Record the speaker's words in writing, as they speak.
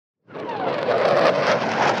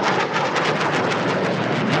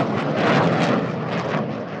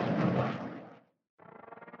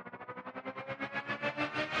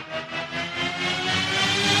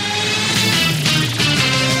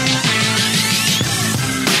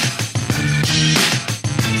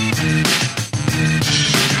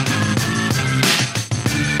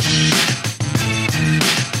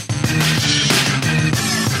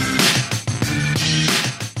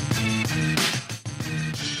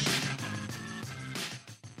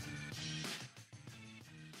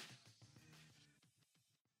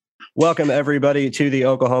Welcome, everybody, to the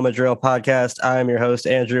Oklahoma Drill Podcast. I'm your host,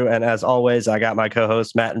 Andrew, and as always, I got my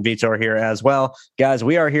co-hosts, Matt and Vitor, here as well. Guys,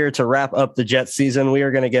 we are here to wrap up the Jets season. We are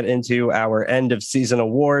going to get into our end-of-season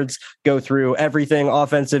awards, go through everything,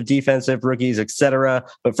 offensive, defensive, rookies, etc.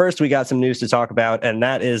 But first, we got some news to talk about, and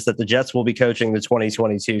that is that the Jets will be coaching the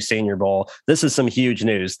 2022 Senior Bowl. This is some huge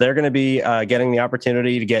news. They're going to be getting the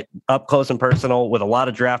opportunity to get up close and personal with a lot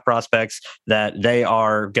of draft prospects that they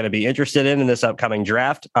are going to be interested in this upcoming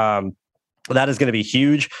draft. That is going to be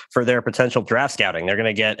huge for their potential draft scouting. They're going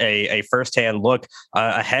to get a firsthand look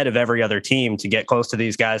ahead of every other team to get close to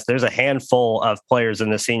these guys. There's a handful of players in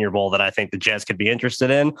the Senior Bowl that I think the Jets could be interested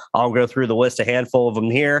in. I'll go through the list, a handful of them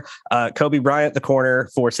here. Kobe Bryant, the corner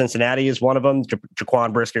for Cincinnati, is one of them.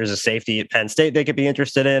 Jaquan Brisker is a safety at Penn State they could be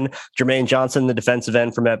interested in. Jermaine Johnson, the defensive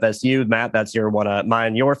end from FSU. Matt, that's one of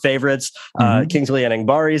mine, your favorites. Kingsley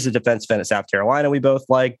Enagbare is a defensive end at South Carolina we both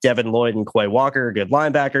like. Devin Lloyd and Quay Walker, good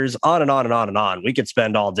linebackers. On and on and on and on. We could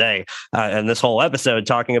spend all day and this whole episode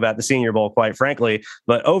talking about the Senior Bowl, quite frankly.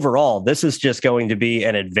 But overall, this is just going to be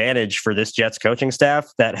an advantage for this Jets coaching staff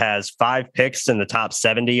that has 5 picks in the top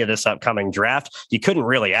 70 of this upcoming draft. You couldn't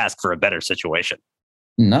really ask for a better situation.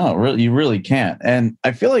 No, really, you really can't. And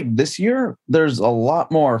I feel like this year there's a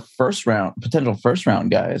lot more potential first round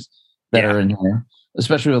guys that are in here,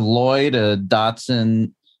 especially with Lloyd,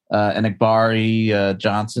 Dotson, Enagbare,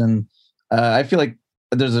 Johnson. I feel like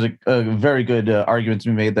there's a very good argument to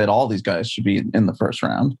be made that all these guys should be in the first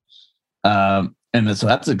round. And so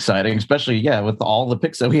that's exciting, especially, with all the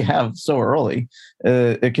picks that we have so early.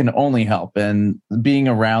 It can only help. And being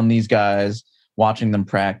around these guys, watching them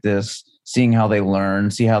practice, seeing how they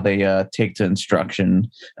learn, see how they take to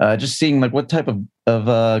instruction, just seeing like what type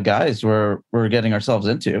of guys we're getting ourselves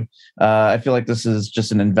into. I feel like this is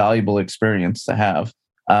just an invaluable experience to have.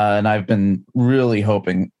 And I've been really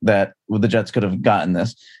hoping that the Jets could have gotten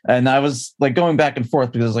this. And I was like going back and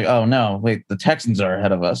forth because like, oh no, wait, the Texans are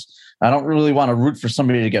ahead of us. I don't really want to root for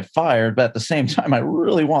somebody to get fired, but at the same time, I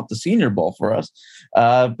really want the Senior Bowl for us.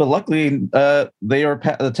 But luckily,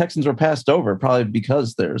 the Texans were passed over, probably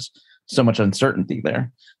because there's so much uncertainty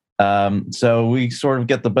there. So we sort of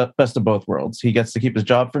get the best of both worlds. He gets to keep his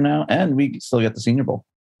job for now, and we still get the Senior Bowl.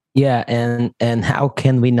 Yeah, and how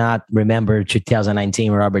can we not remember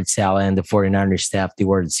 2019, Robert Saleh and the 49ers staff, they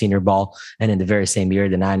were the Senior Bowl, and in the very same year,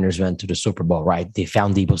 the Niners went to the Super Bowl, right? They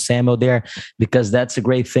found Deebo Samuel there because that's a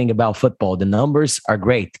great thing about football. The numbers are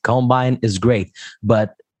great. The combine is great,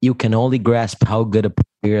 but you can only grasp how good a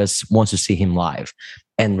player is once you see him live.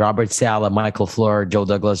 And Robert Saleh, Michael Floyer, Joe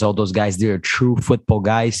Douglas, all those guys, they're true football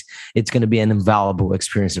guys. It's going to be an invaluable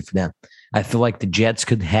experience for them. I feel like the Jets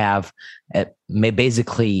could have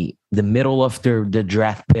basically the middle of the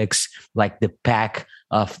draft picks, like the pack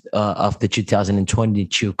of the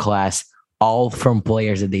 2022 class, all from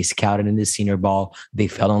players that they scouted in the Senior Bowl. They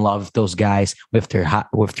fell in love with those guys, with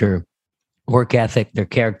their work ethic, their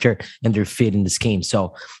character, and their fit in the scheme.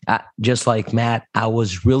 So just like Matt, I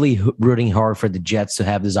was really rooting hard for the Jets to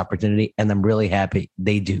have this opportunity, and I'm really happy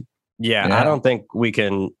they do. Yeah, I don't think we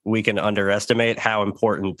can underestimate how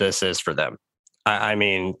important this is for them. I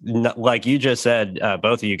mean, like you just said,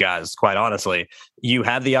 both of you guys, quite honestly, you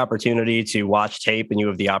have the opportunity to watch tape and you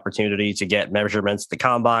have the opportunity to get measurements, the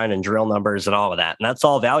combine and drill numbers and all of that. And that's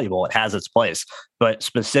all valuable. It has its place. But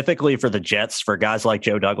specifically for the Jets, for guys like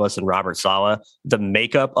Joe Douglas and Robert Saleh, the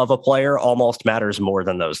makeup of a player almost matters more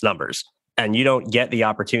than those numbers. And you don't get the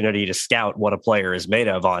opportunity to scout what a player is made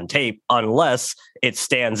of on tape unless it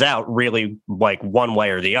stands out really like one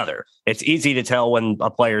way or the other. It's easy to tell when a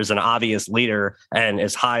player is an obvious leader and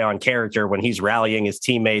is high on character when he's rallying his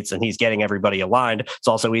teammates and he's getting everybody aligned. It's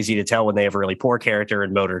also easy to tell when they have really poor character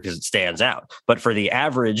and motor because it stands out. But for the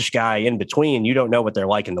average guy in between, you don't know what they're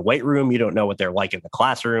like in the weight room. You don't know what they're like in the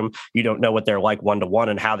classroom. You don't know what they're like one-to-one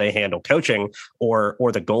and how they handle coaching or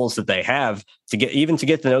the goals that they have to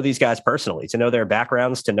get to know these guys personally, to know their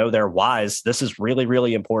backgrounds, to know their whys. This is really,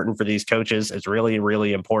 really important for these coaches. It's really,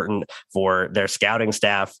 really important for their scouting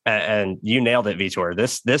staff. And you nailed it, Vitor.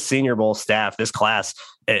 This Senior Bowl staff, this class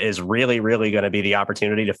is really, really going to be the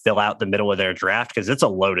opportunity to fill out the middle of their draft because it's a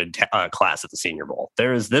loaded class at the Senior Bowl.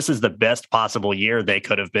 This is the best possible year they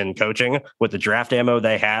could have been coaching with the draft ammo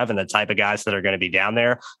they have and the type of guys that are going to be down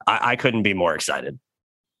there. I couldn't be more excited.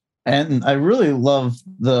 And I really love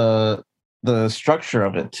the structure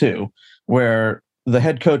of it too, where the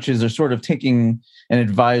head coaches are sort of taking an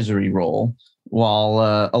advisory role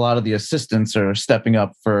while a lot of the assistants are stepping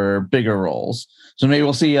up for bigger roles. So maybe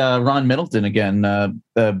we'll see Ron Middleton again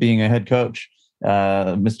being a head coach,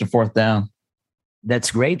 Mr. Fourth Down.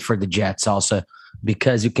 That's great for the Jets also.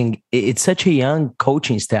 because it's such a young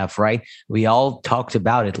coaching staff, right? We all talked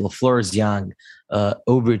about it. LaFleur is young,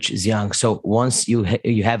 Ulbrich is young. So once you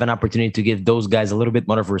have an opportunity to give those guys a little bit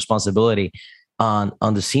more of a responsibility on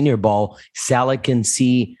the senior ball, Saleh can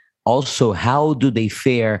see also how do they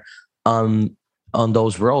fare on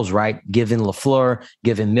those roles, right? Giving LaFleur,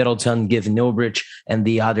 giving Middleton, giving Ulbrich, and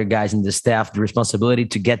the other guys in the staff the responsibility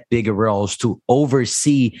to get bigger roles, to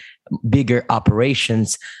oversee bigger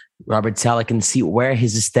operations. Robert Saleh can see where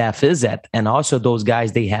his staff is at. And also those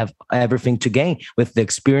guys, they have everything to gain with the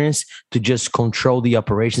experience to just control the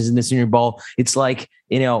operations in the senior ball. It's like,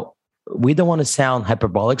 we don't want to sound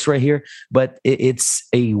hyperbolics right here, but it's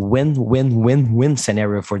a win-win-win-win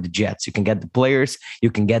scenario for the Jets. You can get the players, you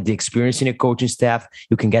can get the experience in your coaching staff,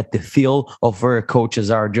 you can get the feel of where coaches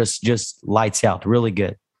are, just lights out, really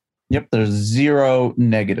good. Yep, there's zero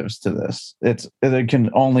negatives to this. There can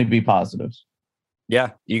only be positives.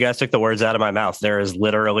 Yeah, you guys took the words out of my mouth. There is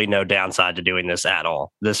literally no downside to doing this at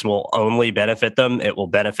all. This will only benefit them. It will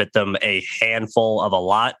benefit them a handful of a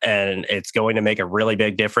lot, and it's going to make a really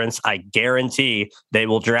big difference. I guarantee they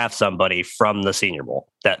will draft somebody from the Senior Bowl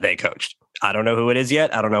that they coached. I don't know who it is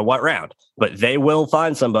yet. I don't know what round, but they will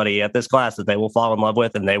find somebody at this class that they will fall in love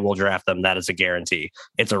with, and they will draft them. That is a guarantee.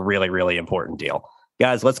 It's a really, really important deal.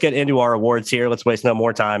 Guys, let's get into our awards here. Let's waste no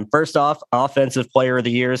more time. First off, Offensive Player of the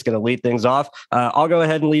Year is going to lead things off. I'll go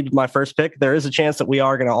ahead and lead with my first pick. There is a chance that we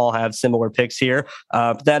are going to all have similar picks here.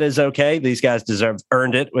 But that is okay. These guys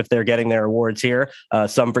earned it if they're getting their awards here.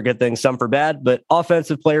 Some for good things, some for bad. But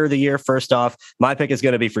Offensive Player of the Year, first off, my pick is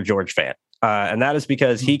going to be for George Fant. And that is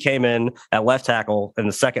because he came in at left tackle in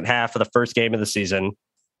the second half of the first game of the season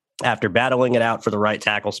after battling it out for the right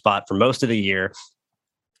tackle spot for most of the year,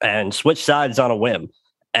 and switched sides on a whim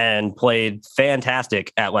and played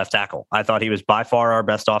fantastic at left tackle. I thought he was by far our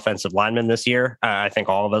best offensive lineman this year. I think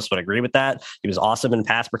all of us would agree with that. He was awesome in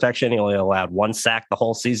pass protection. He only allowed 1 sack the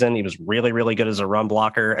whole season. He was really, really good as a run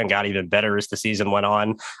blocker and got even better as the season went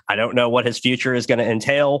on. I don't know what his future is going to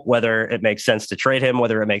entail, whether it makes sense to trade him,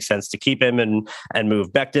 whether it makes sense to keep him and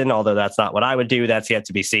move Becton, although that's not what I would do. That's yet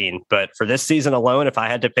to be seen. But for this season alone, if I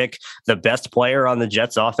had to pick the best player on the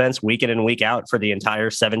Jets offense week in and week out for the entire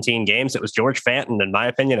 17 games, it was George Fant. And in my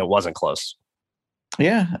opinion, it wasn't close.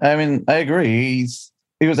 Yeah, I mean, I agree.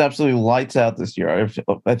 He was absolutely lights out this year.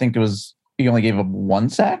 I think he only gave up 1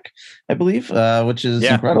 sack, I believe, which is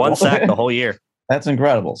incredible. 1 sack the whole year. That's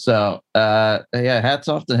incredible. So, hats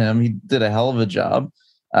off to him. He did a hell of a job.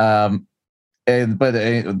 But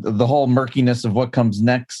the whole murkiness of what comes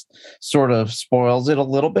next sort of spoils it a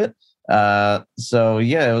little bit. It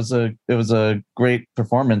was a great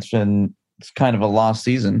performance and it's kind of a lost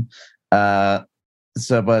season.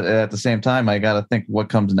 But at the same time, I got to think what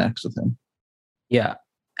comes next with him. Yeah,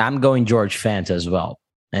 I'm going George Fant as well.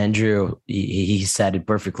 Andrew, he said it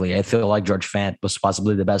perfectly. I feel like George Fant was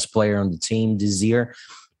possibly the best player on the team this year,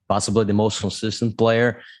 possibly the most consistent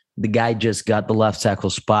player. The guy just got the left tackle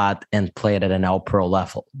spot and played at an all-pro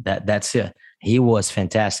level. That's it. He was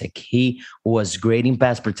fantastic. He was great in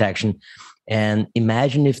pass protection. And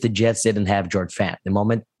imagine if the Jets didn't have George Fant. The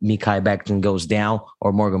moment Mekhi Becton goes down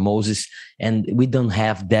or Morgan Moses, and we don't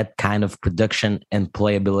have that kind of production and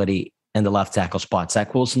playability in the left tackle spot.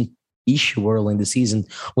 Zach Wilson's issue early in the season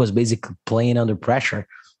was basically playing under pressure,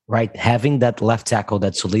 right? Having that left tackle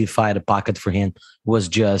that solidified a pocket for him was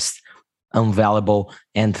just invaluable.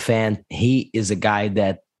 And Fant, he is a guy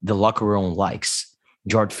that the locker room likes.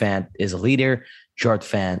 George Fant is a leader. George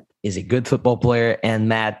Fant is a good football player. And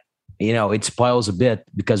Matt, it spoils a bit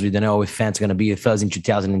because we don't know if Fant's going to be with us in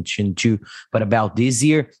 2022. But about this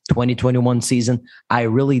year, 2021 season, I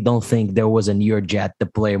really don't think there was a New York Jet to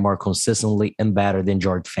play more consistently and better than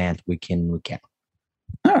George Fant week in, week out.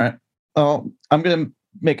 All right. Well, I'm going to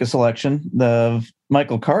make a selection of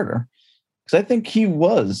Michael Carter because I think he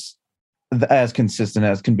was as consistent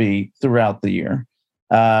as can be throughout the year.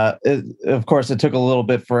 Of course, it took a little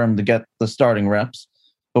bit for him to get the starting reps,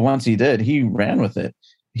 but once he did, he ran with it.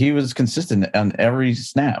 He was consistent on every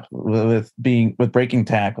snap with breaking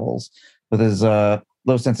tackles, with his low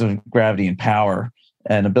sense of gravity and power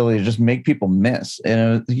and ability to just make people miss.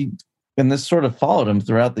 And this sort of followed him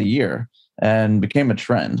throughout the year and became a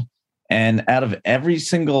trend. And out of every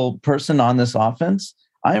single person on this offense,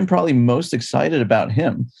 I am probably most excited about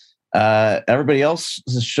him. Everybody else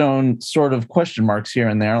has shown sort of question marks here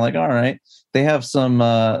and there. Like, all right, they have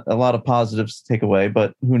a lot of positives to take away,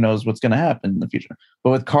 but who knows what's going to happen in the future. But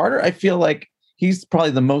with Carter, I feel like he's probably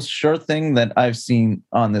the most sure thing that I've seen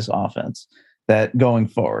on this offense that going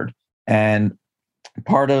forward. And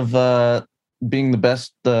part of being the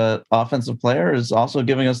best offensive player is also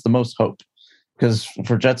giving us the most hope because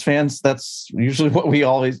for Jets fans, that's usually what we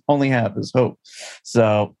always only have is hope.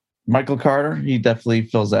 So Michael Carter, he definitely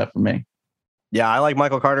fills that for me. Yeah, I like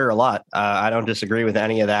Michael Carter a lot. I don't disagree with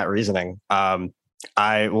any of that reasoning.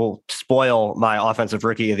 I will spoil my offensive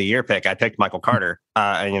rookie of the year pick. I picked Michael Carter,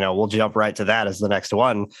 and we'll jump right to that as the next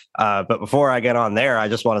one. But before I get on there, I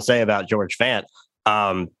just want to say about George Fant.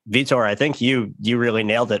 Vitor, I think you really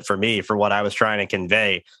nailed it for me for what I was trying to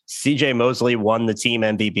convey. CJ Mosley won the team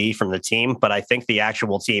MVP from the team, but I think the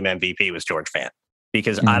actual team MVP was George Fant.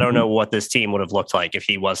 Because I don't know what this team would have looked like if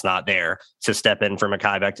he was not there to step in for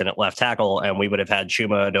Mekhi Becton at left tackle, and we would have had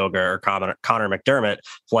Chuma Edoga or Connor McDermott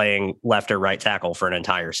playing left or right tackle for an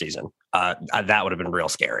entire season. That would have been real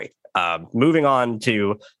scary. Moving on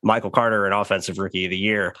to Michael Carter, an offensive rookie of the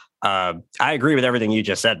year. I agree with everything you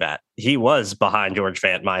just said, Matt. He was behind George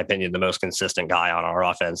Fant, in my opinion, the most consistent guy on our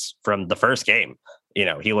offense from the first game.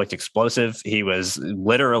 He looked explosive. He was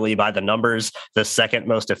literally, by the numbers, the second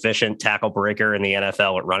most efficient tackle breaker in the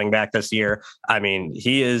NFL at running back this year. I mean,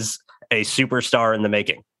 he is a superstar in the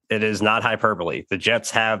making. It is not hyperbole. The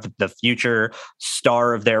Jets have the future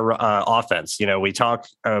star of their offense. We talked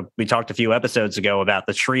a few episodes ago about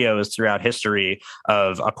the trios throughout history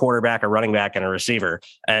of a quarterback, a running back, and a receiver.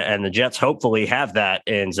 And the Jets hopefully have that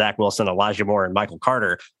in Zach Wilson, Elijah Moore, and Michael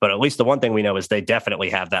Carter. But at least the one thing we know is they definitely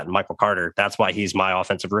have that in Michael Carter. That's why he's my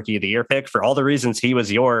offensive rookie of the year pick for all the reasons he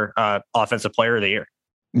was your offensive player of the year.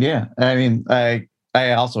 Yeah. I mean, I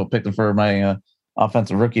also picked him for my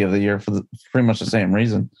offensive rookie of the year for pretty much the same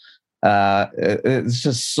reason. It's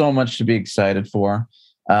just so much to be excited for.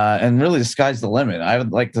 And really the sky's the limit. I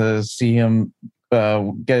would like to see him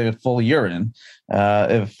get a full year in.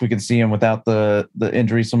 If we could see him without the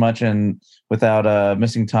injury so much and without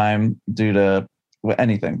missing time due to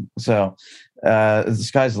anything. So the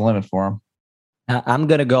sky's the limit for him. I'm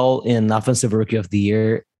going to go in offensive rookie of the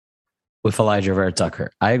year with Elijah Vera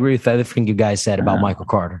Tucker. I agree with everything you guys said about Michael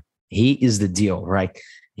Carter. He is the deal, right?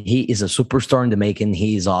 He is a superstar in the making.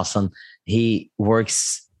 He is awesome. He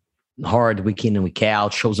works hard week in and week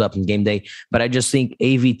out, shows up in game day. But I just think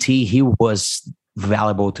AVT, he was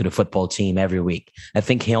valuable to the football team every week. I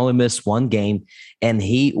think he only missed one game, and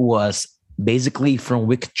he was basically from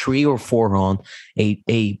week 3 or 4 on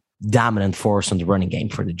a dominant force on the running game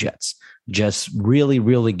for the Jets. Just really,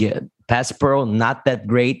 really good. Pass pro, not that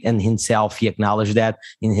great, and himself, he acknowledged that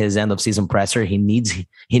in his end of season presser. He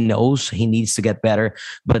knows he needs to get better.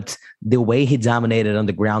 But the way he dominated on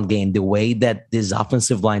the ground game, the way that this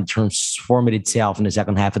offensive line transformed itself in the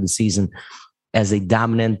second half of the season as a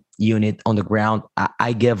dominant unit on the ground,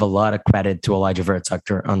 I give a lot of credit to Elijah Vera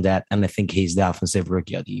Tucker on that, and I think he's the offensive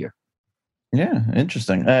rookie of the year. Yeah,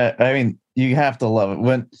 interesting. I mean, you have to love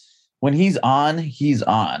it when he's on. He's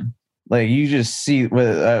on. Like you just see,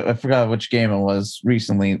 I forgot which game it was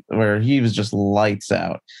recently where he was just lights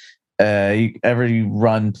out. Every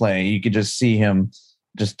run play, you could just see him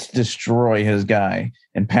just destroy his guy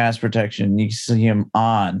in pass protection. You see him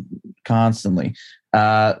on constantly.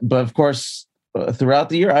 But of course, throughout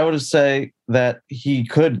the year, I would say that he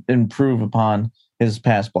could improve upon his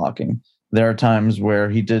pass blocking. There are times where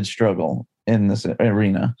he did struggle in this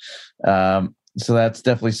arena. So that's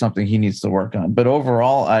definitely something he needs to work on. But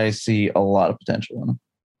overall, I see a lot of potential in him.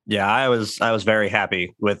 Yeah, I was very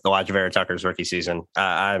happy with Elijah Vera Tucker's rookie season.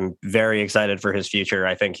 I'm very excited for his future.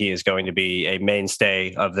 I think he is going to be a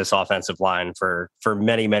mainstay of this offensive line for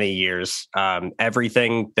many, many years.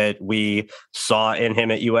 Everything that we saw in him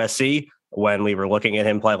at USC when we were looking at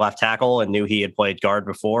him play left tackle and knew he had played guard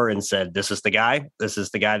before and said, this is the guy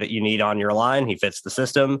that you need on your line. He fits the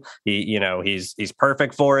system. He's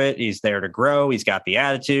perfect for it. He's there to grow. He's got the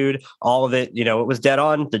attitude, all of it. It was dead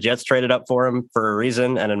on. The Jets traded up for him for a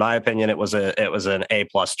reason. And in my opinion, it was an A+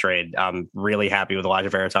 trade. I'm really happy with Elijah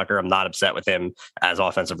Vera Tucker. I'm not upset with him as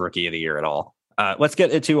offensive rookie of the year at all. Let's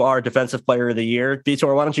get into our defensive player of the year.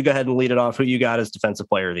 Vitor, why don't you go ahead and lead it off? Who you got as defensive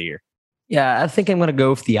player of the year? Yeah, I think I'm going to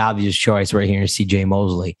go with the obvious choice right here, CJ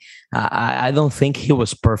Mosley. I don't think he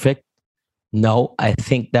was perfect. No, I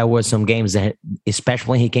think there was some games that, especially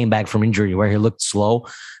when he came back from injury, where he looked slow,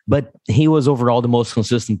 but he was overall the most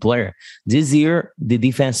consistent player. This year, the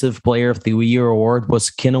Defensive Player of the Year award was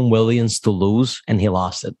Keenan Williams to lose, and he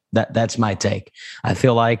lost it. That's my take. I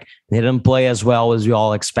feel like he didn't play as well as we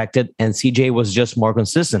all expected, and CJ was just more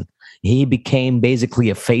consistent. He became basically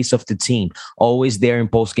a face of the team, always there in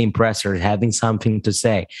post-game pressers, having something to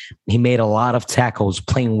say. He made a lot of tackles,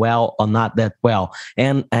 playing well or not that well.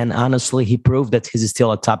 And honestly, he proved that he's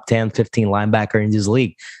still a top 10, 15 linebacker in this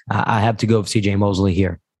league. I have to go with CJ Mosley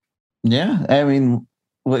here. Yeah, I mean,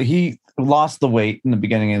 he lost the weight in the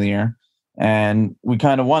beginning of the year. And we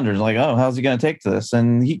kind of wondered, like, oh, how's he going to take this?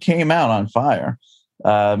 And he came out on fire,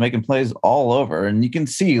 making plays all over. And you can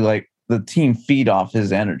see, like, the team feed off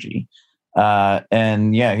his energy.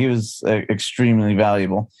 And yeah, he was extremely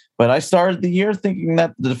valuable. But I started the year thinking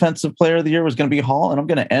that the defensive player of the year was going to be Hall, and I'm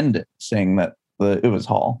going to end it saying that it was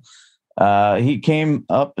Hall. He came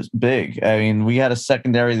up big. I mean, we had a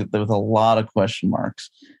secondary with a lot of question marks.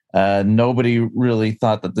 Nobody really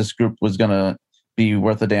thought that this group was going to be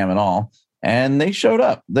worth a damn at all. And they showed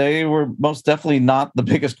up. They were most definitely not the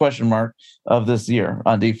biggest question mark of this year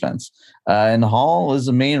on defense. And Hall is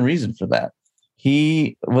the main reason for that.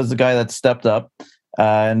 He was the guy that stepped up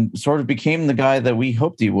and sort of became the guy that we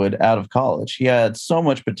hoped he would out of college. He had so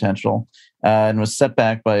much potential and was set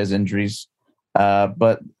back by his injuries.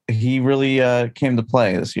 But he really came to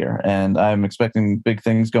play this year, and I'm expecting big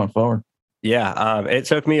things going forward. Yeah, it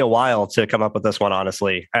took me a while to come up with this one,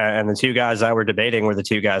 honestly. And the two guys I were debating were the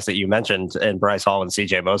two guys that you mentioned, and Bryce Hall and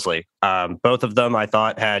CJ Mosley. Both of them, I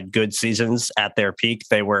thought, had good seasons at their peak.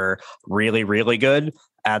 They were really, really good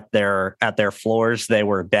at their floors. They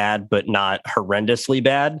were bad, but not horrendously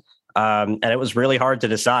bad. And it was really hard to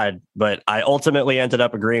decide. But I ultimately ended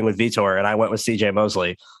up agreeing with Vitor, and I went with CJ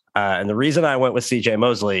Mosley. And the reason I went with CJ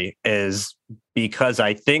Mosley is because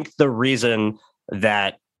I think the reason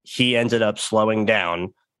that he ended up slowing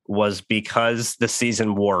down was because the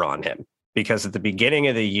season wore on him. Because at the beginning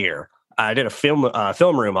of the year, I did a film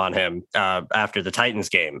room on him after the Titans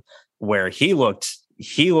game, where he looked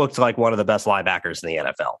like one of the best linebackers in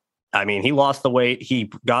the NFL. I mean, he lost the weight, he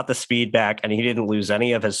got the speed back, and he didn't lose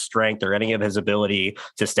any of his strength or any of his ability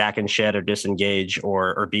to stack and shed or disengage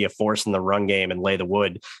or be a force in the run game and lay the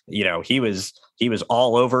wood. You know, he was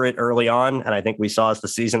all over it early on. And I think we saw as the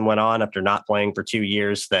season went on, after not playing for 2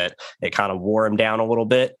 years, that it kind of wore him down a little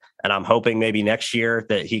bit. And I'm hoping maybe next year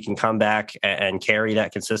that he can come back and carry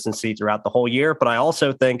that consistency throughout the whole year. But I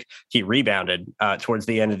also think he rebounded towards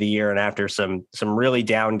the end of the year, and after some really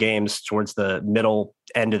down games towards the middle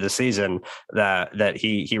end of the season, that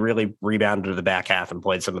he really rebounded to the back half and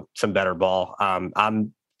played some better ball.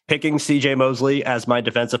 I'm picking CJ Mosley as my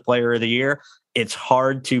defensive player of the year. It's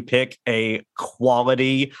hard to pick a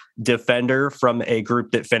quality defender from a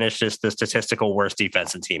group that finished as the statistical worst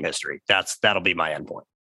defense in team history. That'll be my endpoint.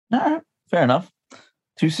 All right, fair enough.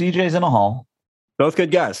 2 CJs in a Hall. Both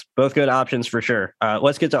good guys. Both good options for sure.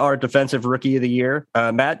 Let's get to our defensive rookie of the year.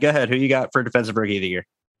 Matt, go ahead. Who you got for defensive rookie of the year?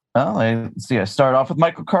 Well, I start off with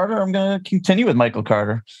Michael Carter. I'm going to continue with Michael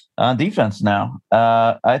Carter on defense now.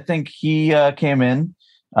 I think he came in.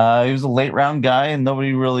 He was a late round guy, and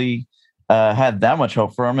nobody really had that much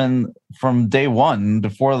hope for him. And from day one,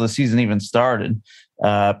 before the season even started,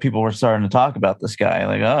 people were starting to talk about this guy.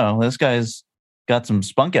 Like, oh, this guy's got some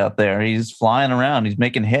spunk out there. He's flying around. He's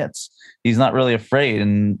making hits. He's not really afraid.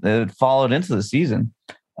 And it followed into the season.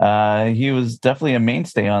 He was definitely a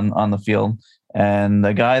mainstay on the field, and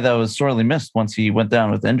a guy that was sorely missed once he went down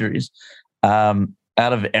with injuries.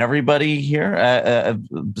 Out of everybody here,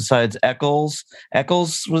 besides Eccles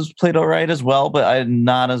was played all right as well, but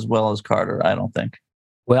not as well as Carter, I don't think.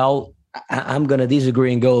 Well, I'm going to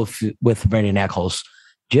disagree and go with Brandon Eccles,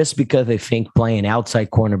 just because I think playing outside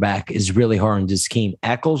cornerback is really hard in this scheme.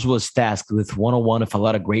 Eccles was tasked with one-on-one with a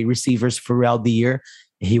lot of great receivers throughout the year.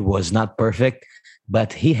 He was not perfect,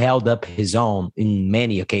 but he held up his own in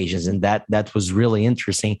many occasions. And that was really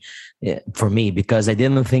interesting for me, because I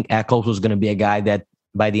didn't think Eccles was going to be a guy that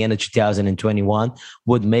by the end of 2021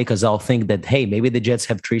 would make us all think that, hey, maybe the Jets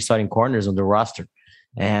have 3 starting corners on the roster.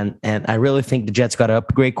 And I really think the Jets got to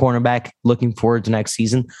upgrade cornerback, looking forward to next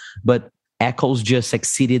season. But Eccles just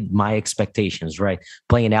exceeded my expectations, right?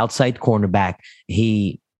 Playing outside cornerback,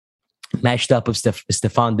 he matched up with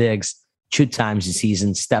Stephon Diggs 2 times this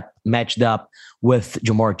season, matched up with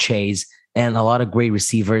Jamar Chase and a lot of great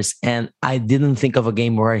receivers. And I didn't think of a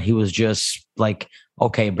game where he was just like,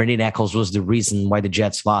 okay, Brandon Eccles was the reason why the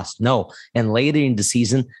Jets lost. No. And later in the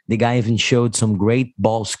season, the guy even showed some great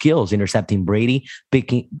ball skills, intercepting Brady,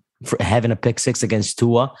 having a pick 6 against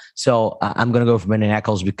Tua. So I'm going to go for Brandon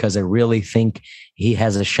Eccles because I really think he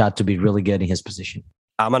has a shot to be really good in his position.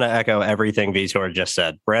 I'm going to echo everything Vitor just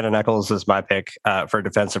said. Brandon Eccles is my pick for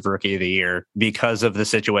defensive rookie of the year because of the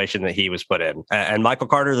situation that he was put in. And Michael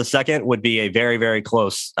Carter II would be a very, very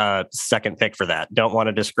close second pick for that. Don't want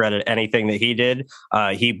to discredit anything that he did.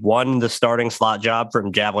 He won the starting slot job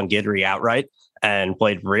from Javelin Guidry outright and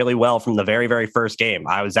played really well from the very, very first game.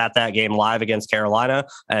 I was at that game live against Carolina,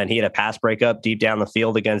 and he had a pass breakup deep down the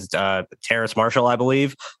field against Terrace Marshall, I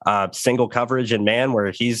believe. Single coverage and man, where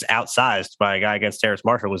he's outsized by a guy against Terrace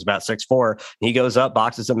Marshall, who's about 6'4". He goes up,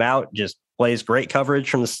 boxes him out, just plays great coverage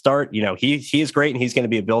from the start. He is great and he's going to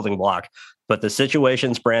be a building block. But the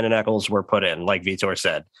situations Brandon Echols were put in, like Vitor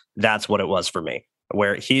said, that's what it was for me,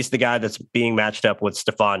 where he's the guy that's being matched up with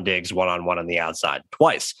Stephon Diggs one-on-one on the outside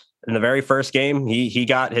twice. In the very first game, he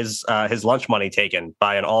got his lunch money taken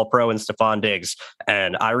by an all-pro in Stephon Diggs.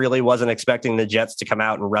 And I really wasn't expecting the Jets to come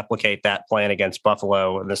out and replicate that plan against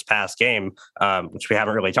Buffalo in this past game, which we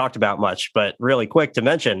haven't really talked about much. But really quick to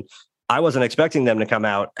mention, I wasn't expecting them to come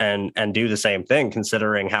out and do the same thing,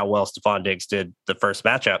 considering how well Stephon Diggs did the first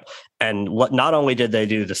matchup. And not only did they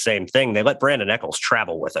do the same thing, they let Brandon Echols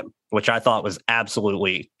travel with him, which I thought was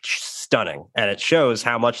absolutely stunning. And it shows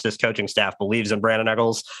how much this coaching staff believes in Brandon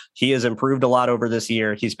Echols. He has improved a lot over this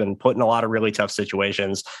year. He's been put in a lot of really tough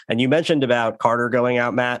situations. And you mentioned about Carter going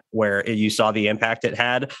out, Matt, where you saw the impact it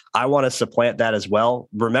had. I want to supplant that as well.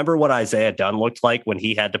 Remember what Isaiah Dunn looked like when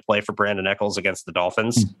he had to play for Brandon Echols against the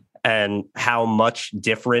Dolphins? And how much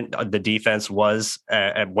different the defense was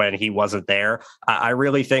when he wasn't there. I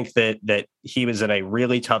really think that he was in a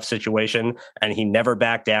really tough situation and he never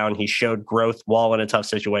backed down. He showed growth while in a tough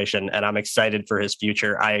situation, and I'm excited for his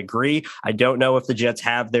future. I agree. I don't know if the Jets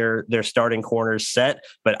have their starting corners set,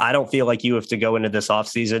 but I don't feel like you have to go into this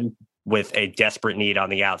offseason with a desperate need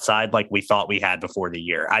on the outside like we thought we had before the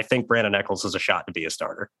year. I think Brandon Echols has a shot to be a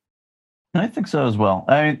starter. I think so as well.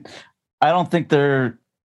 I mean, I don't think they're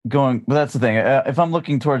going, but that's the thing. If I'm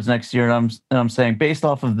looking towards next year and I'm saying based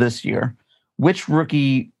off of this year, which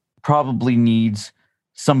rookie probably needs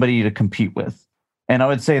somebody to compete with? And I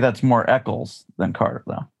would say that's more Echols than Carter,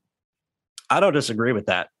 though. I don't disagree with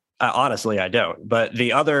that. Honestly, I don't. But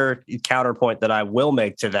the other counterpoint that I will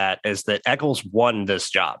make to that is that Echols won this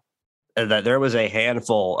job. That there was a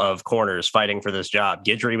handful of corners fighting for this job.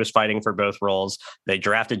 Guidry was fighting for both roles. They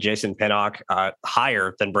drafted Jason Pinnock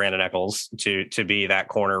higher than Brandon Echols to be that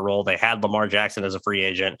corner role. They had Lamar Jackson as a free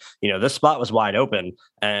agent. This spot was wide open,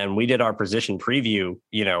 and we did our position preview,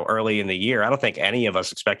 early in the year. I don't think any of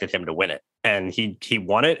us expected him to win it, and he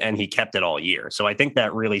won it, and he kept it all year. So I think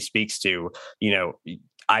that really speaks to,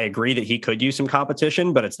 I agree that he could use some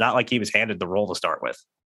competition, but it's not like he was handed the role to start with.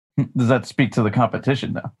 Does that speak to the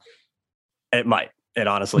competition, though? It might. It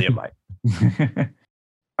might.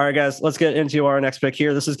 All right, guys, let's get into our next pick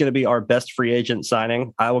here. This is going to be our best free agent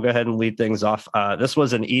signing. I will go ahead and lead things off. This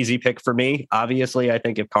was an easy pick for me. Obviously, I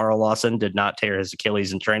think if Carl Lawson did not tear his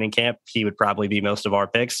Achilles in training camp, he would probably be most of our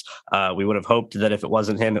picks. We would have hoped that if it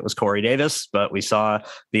wasn't him, it was Corey Davis, but we saw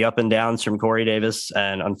the up and downs from Corey Davis,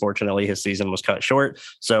 and unfortunately, his season was cut short.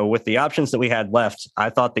 So with the options that we had left, I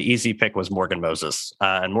thought the easy pick was Morgan Moses.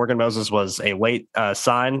 And Morgan Moses was a late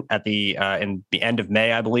sign at in the end of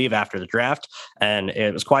May, I believe, after the draft. And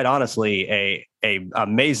it was quite honestly a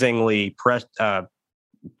amazingly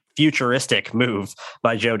futuristic move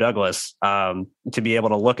by Joe Douglas to be able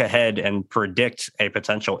to look ahead and predict a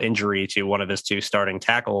potential injury to one of his two starting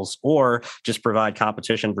tackles, or just provide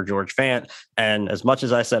competition for George Fant. And as much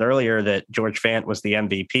as I said earlier that George Fant was the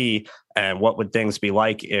MVP, and what would things be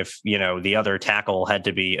like if, the other tackle had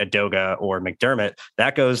to be Adoga or McDermott,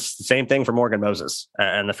 that goes the same thing for Morgan Moses.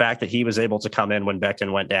 And the fact that he was able to come in when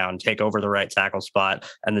Becton went down, take over the right tackle spot,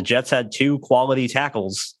 and the Jets had two quality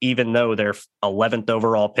tackles, even though their 11th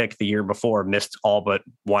overall pick the year before missed all but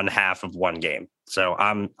one half of one game. So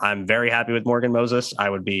I'm very happy with Morgan Moses. I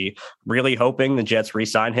would be really hoping the Jets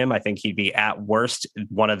re-sign him. I think he'd be at worst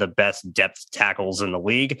one of the best depth tackles in the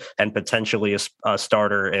league, and potentially a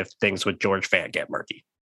starter if things with George Fant get murky.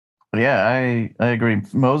 Yeah, I agree.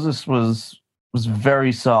 Moses was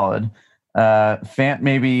very solid. Fant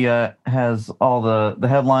maybe has all the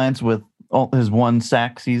headlines with all his one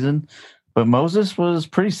sack season, but Moses was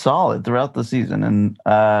pretty solid throughout the season, and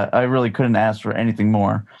I really couldn't ask for anything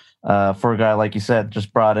more. For a guy, like you said,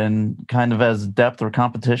 just brought in kind of as depth or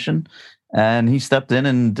competition, and he stepped in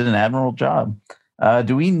and did an admirable job.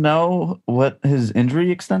 Do we know what his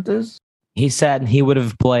injury extent is? He said he would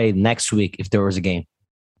have played next week if there was a game.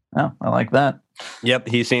 Oh, I like that. Yep,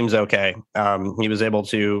 he seems okay. He was able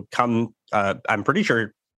to come. I'm pretty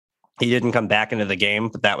sure he didn't come back into the game,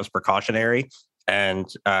 but that was precautionary.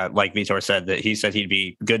 And like Vitor said, that he said he'd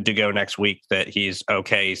be good to go next week, that he's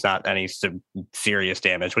okay. He's not any serious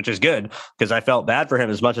damage, which is good, because I felt bad for him.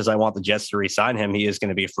 As much as I want the Jets to re-sign him, he is going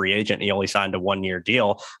to be a free agent. He only signed a 1-year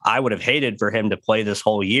deal. I would have hated for him to play this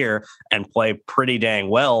whole year and play pretty dang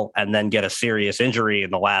well and then get a serious injury in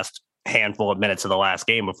the last handful of minutes of the last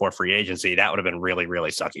game before free agency. That would have been really, really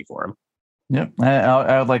sucky for him. Yep.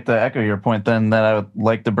 I would like to echo your point then, that I would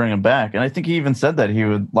like to bring him back. And I think he even said that he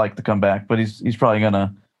would like to come back, but he's probably going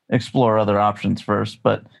to explore other options first.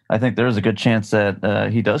 But I think there is a good chance that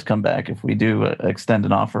he does come back if we do extend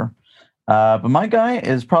an offer. But my guy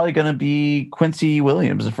is probably going to be Quincy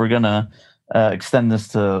Williams if we're going to extend this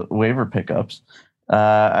to waiver pickups.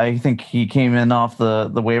 I think he came in off the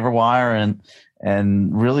waiver wire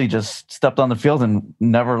and really just stepped on the field and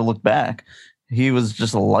never looked back. He was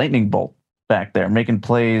just a lightning bolt back there, making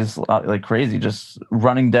plays like crazy, just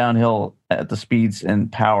running downhill at the speeds and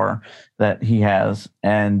power that he has,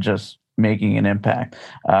 and just making an impact.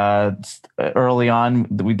 Early on,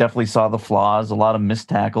 we definitely saw the flaws, a lot of missed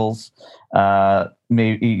tackles.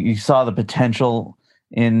 Maybe you saw the potential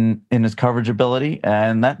in his coverage ability,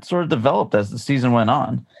 and that sort of developed as the season went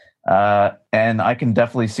on. And I can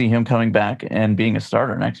definitely see him coming back and being a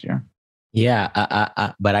starter next year.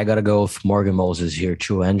 Yeah, but I got to go with Morgan Moses here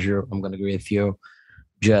too, Andrew. I'm going to agree with you.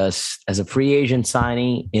 Just as a free agent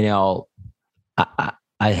signing,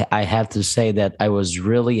 I have to say that I was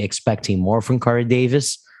really expecting more from Corey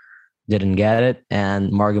Davis. Didn't get it.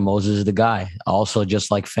 And Morgan Moses is the guy. Also, just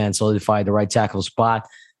like Fant solidified the right tackle spot.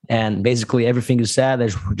 And basically everything you said, I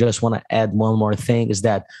just want to add one more thing, is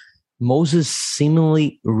that Moses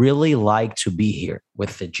seemingly really liked to be here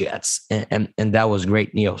with the Jets. And that was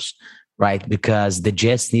great news, right? Because the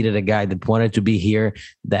Jets needed a guy that wanted to be here,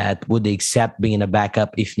 that would accept being a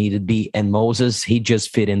backup if needed be. And Moses, he just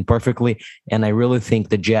fit in perfectly. And I really think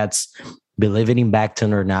the Jets, believe it in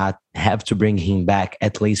Becton or not, have to bring him back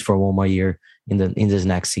at least for one more year in this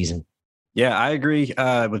next season. Yeah, I agree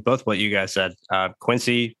with both what you guys said.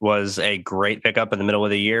 Quincy was a great pickup in the middle of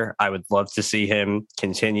the year. I would love to see him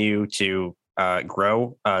continue to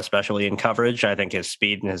grow, especially in coverage. I think his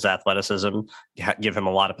speed and his athleticism give him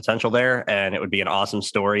a lot of potential there. And it would be an awesome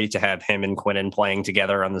story to have him and Quinnen playing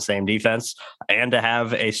together on the same defense, and to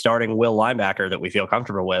have a starting will linebacker that we feel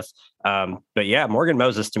comfortable with. But yeah, Morgan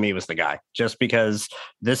Moses to me was the guy, just because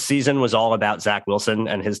this season was all about Zach Wilson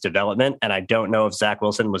and his development. And I don't know if Zach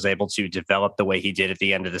Wilson was able to develop the way he did at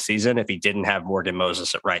the end of the season if he didn't have Morgan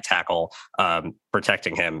Moses at right tackle,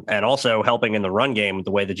 protecting him and also helping in the run game,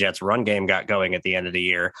 the way the Jets run game got going at the end of the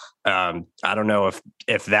year. I don't know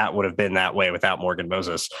if that would have been that way without Morgan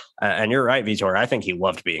Moses. And you're right, Vitor. I think he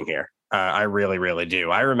loved being here. I really, really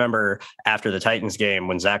do. I remember after the Titans game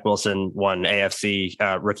when Zach Wilson won AFC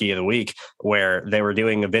Rookie of the Week, where they were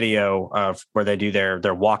doing a video of where they do their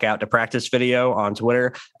walkout to practice video on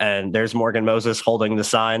Twitter. And there's Morgan Moses holding the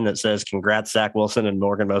sign that says, "Congrats, Zach Wilson." And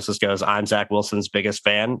Morgan Moses goes, "I'm Zach Wilson's biggest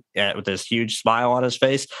fan," with this huge smile on his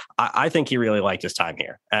face. I think he really liked his time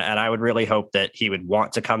here. And I would really hope that he would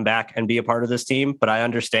want to come back and be a part of this team. But I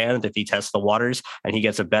understand if he tests the waters and he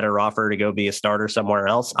gets a better offer to go be a starter somewhere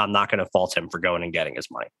else, I'm not going to fault him for going and getting his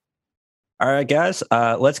money. All right, guys,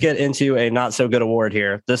 let's get into a not so good award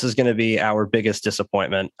here. This is going to be our biggest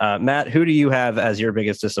disappointment. Matt, who do you have as your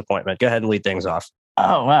biggest disappointment? Go ahead and lead things off.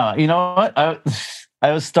 Oh, wow. You know what?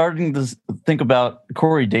 I was starting to think about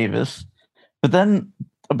Corey Davis, but then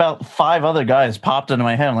about 5 other guys popped into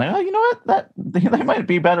my head. I'm like, oh, you know what? They might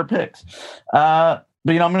be better picks. But,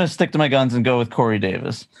 I'm going to stick to my guns and go with Corey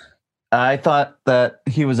Davis. I thought that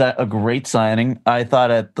he was a great signing. I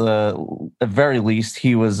thought at very least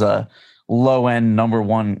he was a low-end number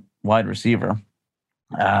 1 wide receiver.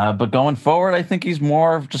 But going forward, I think he's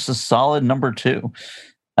more of just a solid number 2.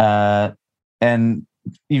 And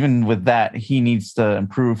even with that, he needs to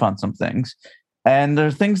improve on some things. And there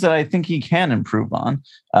are things that I think he can improve on.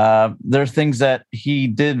 There are things that he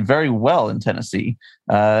did very well in Tennessee.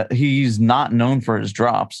 He's not known for his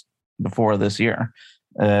drops before this year.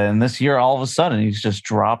 And this year, all of a sudden, he's just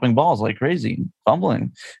dropping balls like crazy,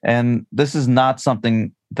 fumbling. And this is not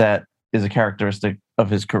something that is a characteristic of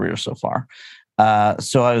his career so far.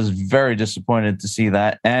 So I was very disappointed to see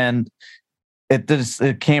that. And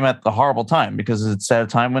it came at the horrible time, because it's at a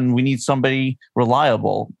time when we need somebody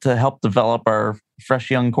reliable to help develop our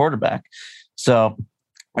fresh young quarterback. So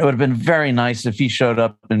it would have been very nice if he showed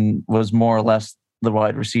up and was more or less the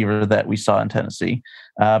wide receiver that we saw in Tennessee.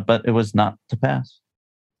 But it was not to pass.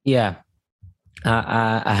 Yeah,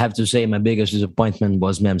 I have to say my biggest disappointment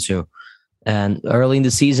was Memsu. And early in the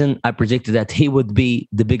season, I predicted that he would be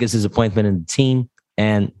the biggest disappointment in the team.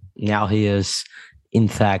 And now he is, in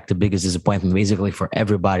fact, the biggest disappointment basically for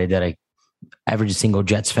everybody every single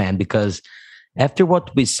Jets fan, because after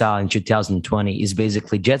what we saw in 2020 is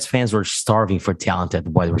basically Jets fans were starving for talent at the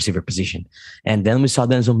wide receiver position. And then we saw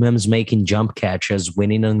Denzel Mims making jump catches,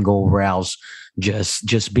 winning on goal routes,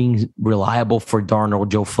 just being reliable for Darnold,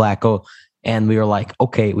 Joe Flacco. And we were like,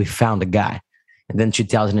 okay, we found a guy. And then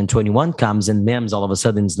 2021 comes and Mims all of a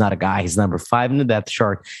sudden is not a guy. He's number 5 in the depth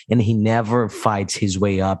chart, and he never fights his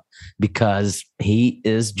way up because he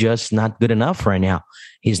is just not good enough right now.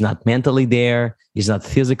 He's not mentally there. He's not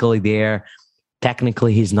physically there.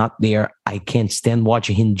 technically he's not there. I can't stand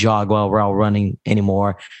watching him jog while running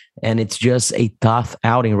anymore. And it's just a tough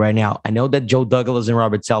outing right now. I know that Joe Douglas and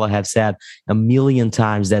Robert Saleh have said a million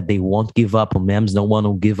times that they won't give up on Mims. No one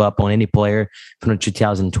will give up on any player from the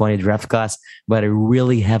 2020 draft class. But I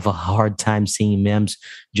really have a hard time seeing Mims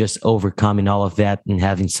just overcoming all of that and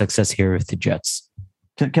having success here with the Jets.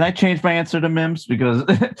 Can I change my answer to Mims? Because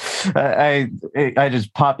I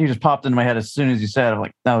just popped. He just popped into my head as soon as you said it. I'm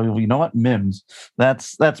like, no, you know what? Mims.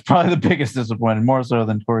 That's probably the biggest disappointment, more so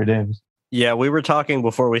than Corey Davis. Yeah, we were talking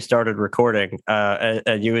before we started recording,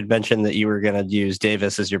 and you had mentioned that you were going to use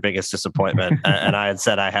Davis as your biggest disappointment, and I had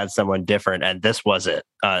said I had someone different, and this was it.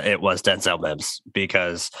 It was Denzel Mims,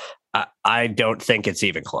 because I don't think it's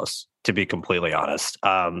even close, to be completely honest.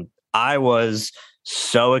 I was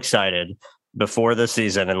so excited before the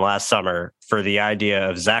season and last summer for the idea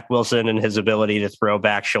of Zach Wilson and his ability to throw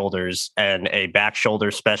back shoulders and a back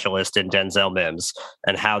shoulder specialist in Denzel Mims,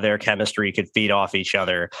 and how their chemistry could feed off each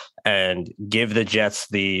other and give the Jets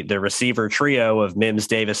the receiver trio of Mims,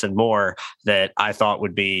 Davis, and Moore that I thought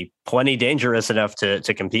would be plenty dangerous enough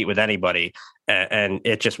to compete with anybody. And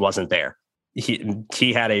it just wasn't there.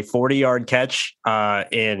 He had a 40-yard catch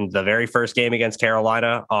in the very first game against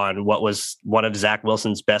Carolina on what was one of Zach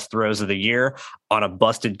Wilson's best throws of the year on a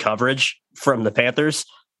busted coverage from the Panthers,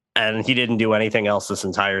 and he didn't do anything else this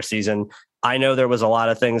entire season. I know there was a lot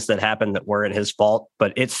of things that happened that weren't his fault,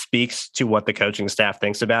 but it speaks to what the coaching staff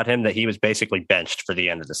thinks about him, that he was basically benched for the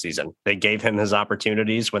end of the season. They gave him his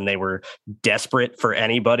opportunities when they were desperate for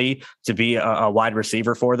anybody to be a wide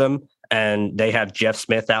receiver for them, and they have Jeff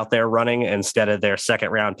Smith out there running instead of their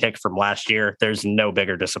second-round pick from last year. There's no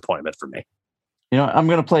bigger disappointment for me. You know, I'm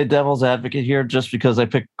going to play devil's advocate here just because I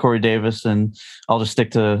picked Corey Davis, and I'll just stick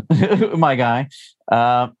to my guy.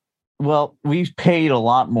 Well, we've paid a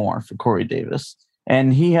lot more for Corey Davis,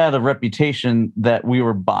 and he had a reputation that we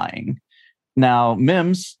were buying. Now,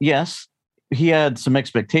 Mims, yes, he had some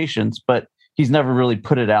expectations, but he's never really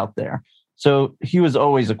put it out there. So he was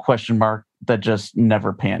always a question mark that just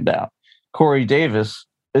never panned out. Corey Davis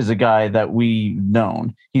is a guy that we've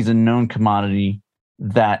known. He's a known commodity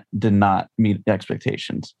that did not meet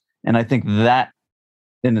expectations. And I think that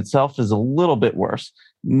in itself is a little bit worse.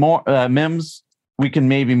 More Mims, we can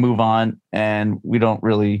maybe move on and we don't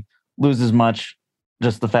really lose as much.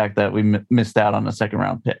 Just the fact that we missed out on a second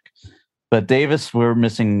round pick. But Davis, we're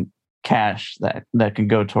missing cash that can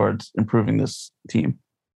go towards improving this team.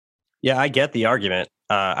 Yeah, I get the argument.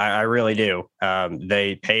 I really do.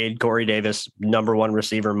 They paid Corey Davis number one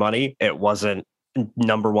receiver money. It wasn't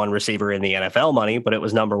number one receiver in the NFL money, but it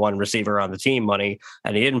was number one receiver on the team money,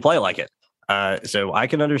 and he didn't play like it. So I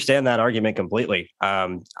can understand that argument completely.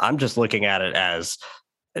 I'm just looking at it as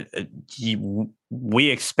we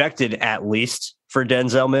expected, at least for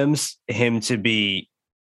Denzel Mims, him to be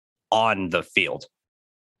on the field.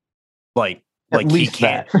 Like he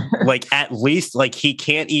can't, at least he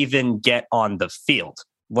can't even get on the field.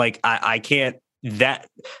 I can't, that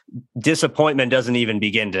disappointment doesn't even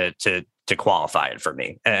begin to qualify it for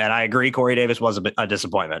me. And I agree, Corey Davis was a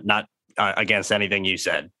disappointment, not against anything you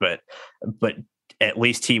said, but at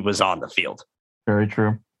least he was on the field. Very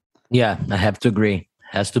true. Yeah, I have to agree.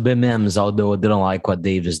 Has to be Mims, although I didn't like what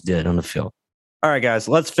Davis did on the field. All right, guys,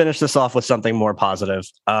 let's finish this off with something more positive.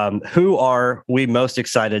 Who are we most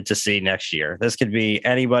excited to see next year? This could be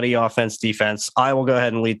anybody, offense, defense. I will go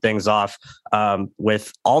ahead and lead things off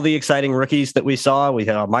with all the exciting rookies that we saw. We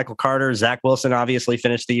had Michael Carter, Zach Wilson obviously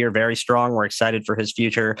finished the year very strong. We're excited for his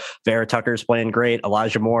future. Vera Tucker's playing great.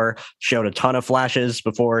 Elijah Moore showed a ton of flashes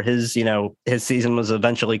before his season was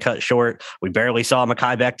eventually cut short. We barely saw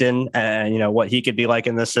Mekhi Becton and, what he could be like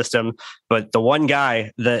in this system. But the one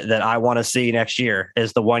guy that I want to see next year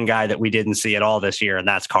is the one guy that we didn't see at all this year, and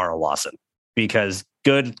that's Carl Lawson. Because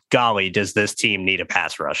good golly, does this team need a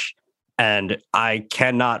pass rush? And I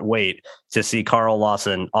cannot wait to see Carl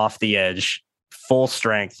Lawson off the edge, full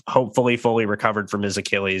strength, hopefully fully recovered from his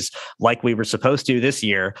Achilles, like we were supposed to this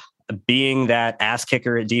year, being that ass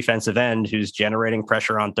kicker at defensive end who's generating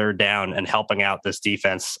pressure on third down and helping out this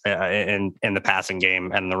defense in the passing game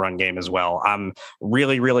and the run game as well. I'm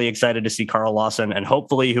really, really excited to see Carl Lawson, and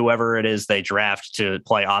hopefully whoever it is they draft to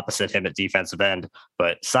play opposite him at defensive end.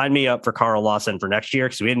 But sign me up for Carl Lawson for next year,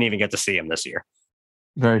 because we didn't even get to see him this year.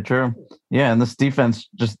 Very true. Yeah, and this defense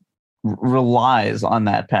just relies on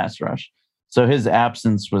that pass rush. So his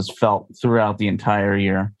absence was felt throughout the entire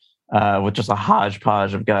year. With just a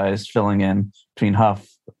hodgepodge of guys filling in between Huff,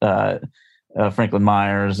 Franklin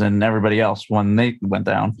Myers, and everybody else when they went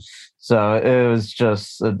down. So it was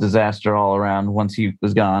just a disaster all around once he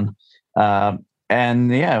was gone.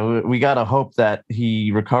 And yeah, we got to hope that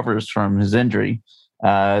he recovers from his injury.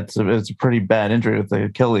 It's a pretty bad injury with the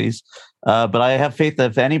Achilles. But I have faith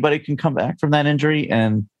that if anybody can come back from that injury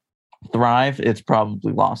and thrive, it's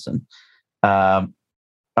probably Lawson. I'm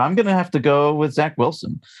going to have to go with Zach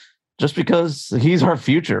Wilson just because he's our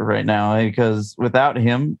future right now. Because without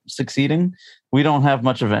him succeeding, we don't have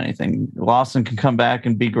much of anything. Lawson can come back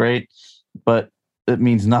and be great, but it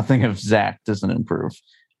means nothing if Zach doesn't improve.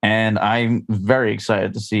 And I'm very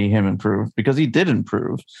excited to see him improve because he did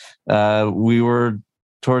improve. We were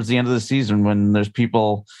towards the end of the season when there's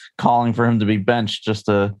people calling for him to be benched just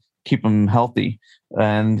to keep him healthy.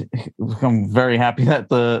 And I'm very happy that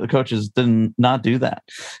the coaches did not do that.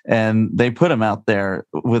 And they put him out there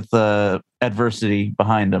with the adversity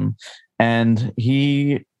behind him. And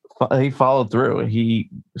he followed through. He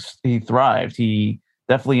thrived. He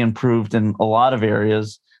definitely improved in a lot of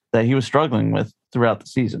areas that he was struggling with throughout the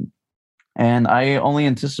season. And I only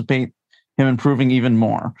anticipate him improving even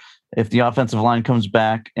more if the offensive line comes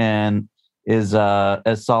back and is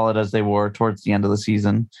as solid as they were towards the end of the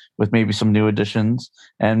season, with maybe some new additions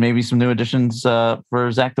and maybe some new additions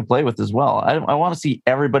for Zach to play with as well. I want to see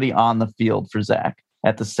everybody on the field for Zach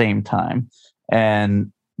at the same time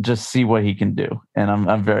and just see what he can do. And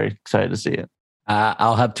I'm very excited to see it.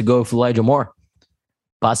 I'll have to go with Elijah Moore.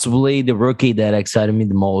 Possibly the rookie that excited me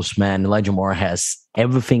the most, man. Elijah Moore has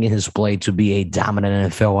everything in his play to be a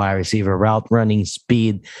dominant NFL wide receiver: route running,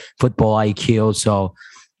 speed, football IQ. So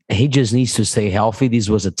he just needs to stay healthy. This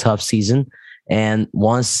was a tough season. And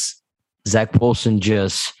once Zach Wilson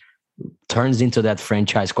just turns into that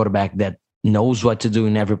franchise quarterback that knows what to do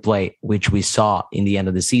in every play, which we saw in the end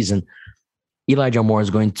of the season, Elijah Moore is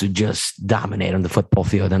going to just dominate on the football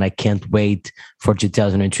field. And I can't wait for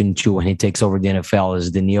 2022 when he takes over the NFL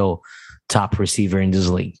as the new top receiver in this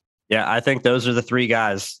league. Yeah, I think those are the three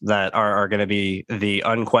guys that are going to be the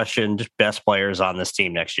unquestioned best players on this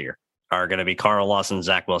team next year. Are going to be Carl Lawson,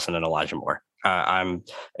 Zach Wilson, and Elijah Moore.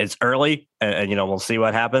 It's early and we'll see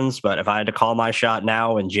what happens. But if I had to call my shot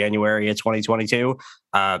now in January of 2022,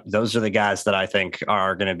 those are the guys that I think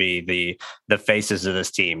are going to be the faces of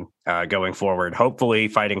this team going forward, hopefully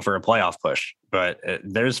fighting for a playoff push. But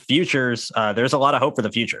there's futures. There's a lot of hope for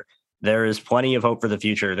the future. There is plenty of hope for the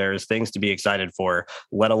future. There is things to be excited for,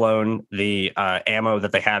 let alone the ammo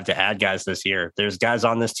that they have to add guys this year. There's guys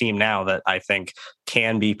on this team now that I think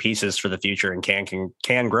can be pieces for the future and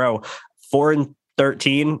can grow.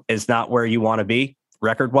 4-13 is not where you want to be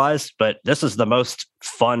record wise, but this is the most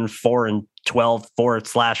fun 4-12,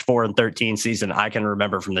 4/4-13 season I can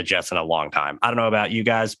remember from the Jets in a long time. I don't know about you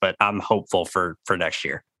guys, but I'm hopeful for next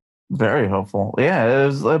year. Very hopeful. Yeah, it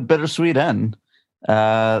was a bittersweet end.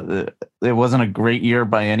 It wasn't a great year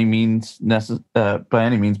by any means,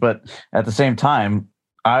 but at the same time,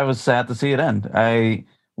 I was sad to see it end. I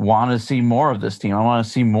want to see more of this team. I want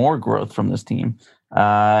to see more growth from this team,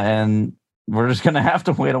 and we're just going to have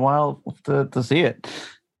to wait a while to see it.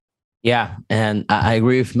 Yeah, and I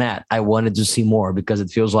agree with Matt. I wanted to see more because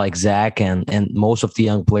it feels like Zach and most of the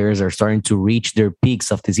young players are starting to reach their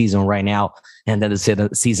peaks of the season right now, and then the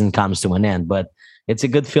season comes to an end. But it's a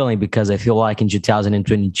good feeling because I feel like in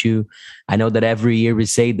 2022, I know that every year we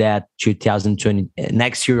say that 2020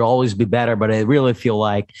 next year will always be better, but I really feel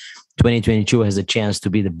like 2022 has a chance to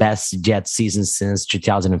be the best Jets season since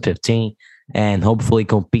 2015 and hopefully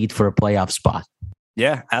compete for a playoff spot.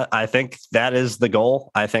 Yeah, I think that is the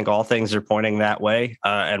goal. I think all things are pointing that way.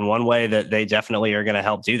 And one way that they definitely are going to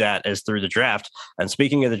help do that is through the draft. And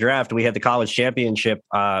speaking of the draft, we had the college championship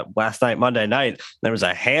last night, Monday night. There was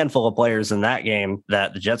a handful of players in that game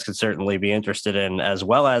that the Jets could certainly be interested in, as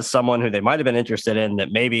well as someone who they might have been interested in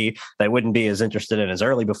that maybe they wouldn't be as interested in as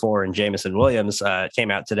early before. And Jameson Williams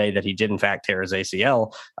came out today that he did in fact tear his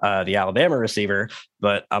ACL, the Alabama receiver.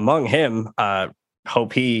 But among him,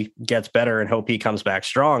 hope he gets better and hope he comes back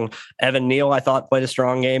strong. Evan Neal, I thought, played a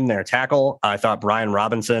strong game. Their tackle. I thought Brian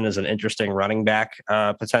Robinson is an interesting running back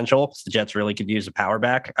potential. The Jets really could use a power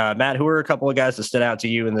back. Matt, who are a couple of guys that stood out to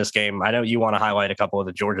you in this game? I know you want to highlight a couple of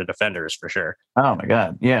the Georgia defenders for sure. Oh my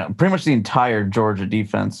God. Yeah. Pretty much the entire Georgia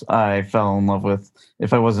defense I fell in love with,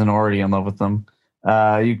 if I wasn't already in love with them.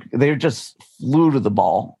 They just flew to the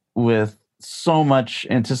ball with so much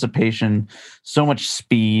anticipation, so much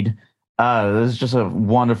speed. This is just a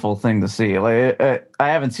wonderful thing to see. Like I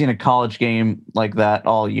haven't seen a college game like that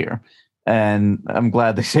all year, and I'm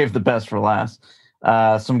glad they saved the best for last.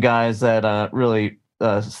 Some guys that really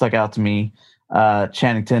stuck out to me: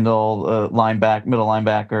 Channing Tindall, middle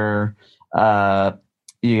linebacker.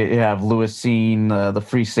 You have Lewis Seen, the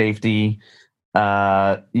free safety. You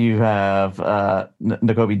have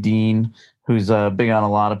Nakobe Dean, who's big on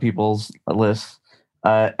a lot of people's lists.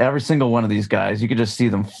 Every single one of these guys, you could just see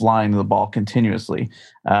them flying the ball continuously.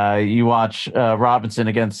 You watch Robinson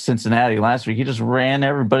against Cincinnati last week; he just ran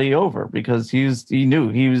everybody over because he knew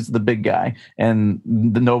he was the big guy, and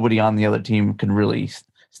nobody on the other team could really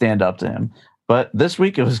stand up to him. But this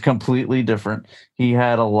week it was completely different. He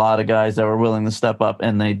had a lot of guys that were willing to step up,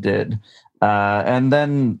 and they did. And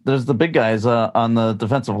then there's the big guys on the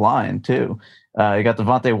defensive line too. You got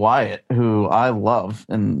Devontae Wyatt, who I love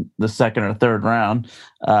in the second or third round.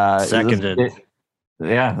 Seconded.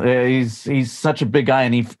 He's such a big guy,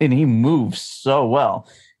 and he moves so well.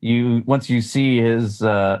 Once you see his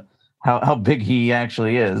how big he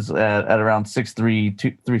actually is at around 6'3",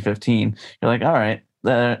 315, you're like, all right.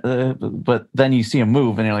 But then you see him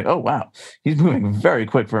move, and you're like, oh wow, he's moving very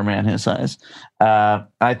quick for a man his size.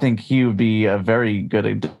 I think he would be a very good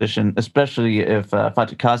addition, especially if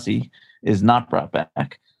Fatukasi is not brought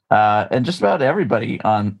back. And just about everybody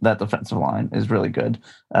on that defensive line is really good.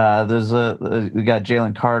 We got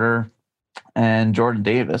Jalen Carter and Jordan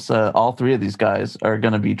Davis. All three of these guys are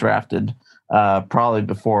going to be drafted probably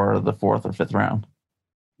before the 4th or 5th round.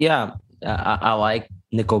 Yeah, I like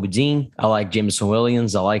Nicole Dean. I like Jameson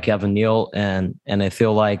Williams. I like Evan Neal. And I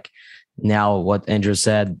feel like now what Andrew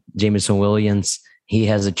said, Jameson Williams, he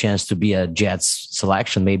has a chance to be a Jets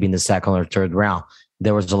selection, maybe in the 2nd or 3rd round.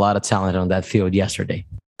 There was a lot of talent on that field yesterday.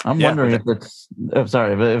 I'm wondering if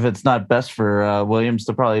if it's not best for Williams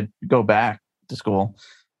to probably go back to school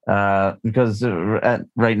because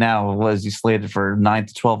right now, as he's slated for 9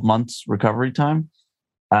 to 12 months recovery time.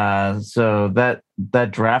 So that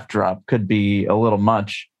draft drop could be a little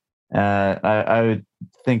much. I would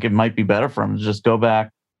think it might be better for him to just go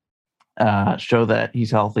back, show that he's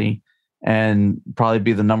healthy, and probably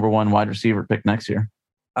be the number 1 wide receiver pick next year.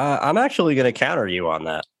 I'm actually going to counter you on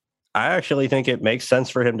that. I actually think it makes sense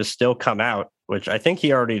for him to still come out, which I think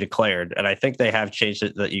he already declared, and I think they have changed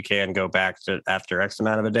it that you can go back to after X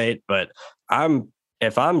amount of a date. But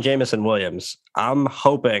if I'm Jameson Williams, I'm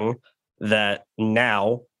hoping that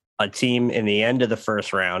now a team in the end of the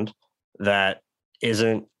 1st round that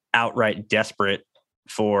isn't outright desperate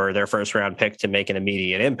for their 1st round pick to make an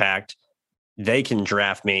immediate impact, they can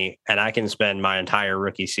draft me and I can spend my entire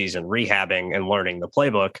rookie season rehabbing and learning the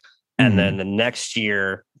playbook. And then the next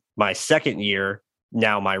year, my 2nd year,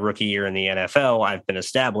 now my rookie year in the NFL, I've been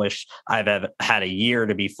established. I've had a year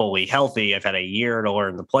to be fully healthy. I've had a year to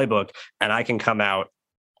learn the playbook, and I can come out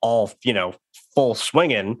all, full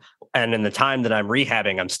swinging. And in the time that I'm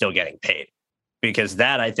rehabbing, I'm still getting paid, because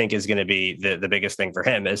that I think is going to be the biggest thing for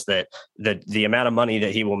him, is that the amount of money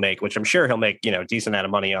that he will make, which I'm sure he'll make, decent amount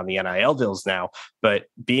of money on the NIL deals now, but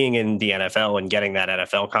being in the NFL and getting that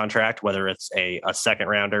NFL contract, whether it's a 2nd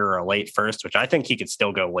rounder or a late 1st, which I think he could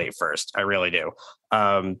still go late 1st. I really do.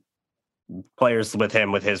 Players with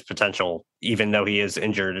him, with his potential, even though he is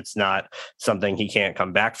injured, it's not something he can't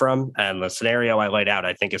come back from. And the scenario I laid out,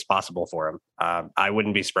 I think, is possible for him. I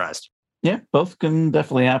wouldn't be surprised. Yeah, both can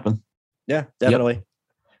definitely happen. Yeah, definitely. Yep.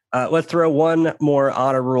 Let's throw one more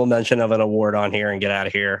honor rule mention of an award on here and get out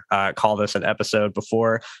of here. Call this an episode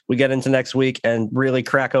before we get into next week and really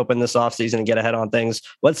crack open this offseason and get ahead on things.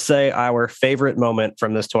 Let's say our favorite moment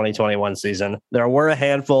from this 2021 season. There were a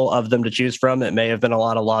handful of them to choose from. It may have been a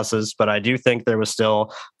lot of losses, but I do think there was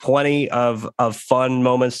still plenty of fun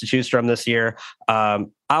moments to choose from this year. I'll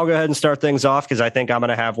go ahead and start things off because I think I'm going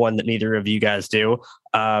to have one that neither of you guys do.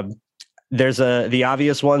 There's the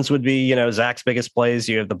obvious ones would be, Zach's biggest plays.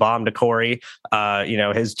 You have the bomb to Corey,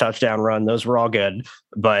 his touchdown run. Those were all good.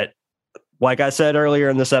 But like I said earlier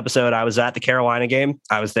in this episode, I was at the Carolina game.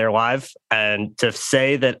 I was there live. And to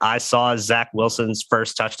say that I saw Zach Wilson's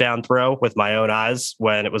first touchdown throw with my own eyes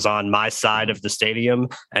when it was on my side of the stadium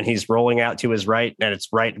and he's rolling out to his right and it's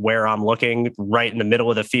right where I'm looking, right in the middle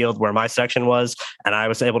of the field where my section was. And I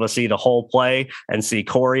was able to see the whole play and see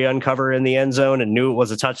Corey uncover in the end zone and knew it was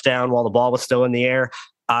a touchdown while the ball was still in the air.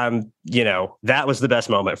 That was the best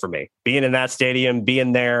moment for me. Being in that stadium,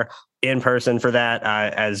 being there in person for that,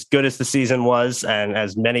 as good as the season was and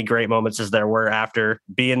as many great moments as there were after,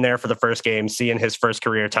 being there for the first game, seeing his first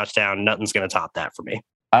career touchdown, nothing's going to top that for me.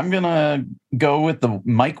 I'm going to go with the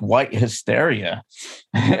Mike White hysteria.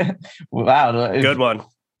 Wow. Good one.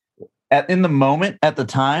 In the moment, at the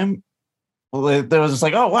time, there was just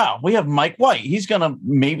like, oh, wow, we have Mike White. He's going to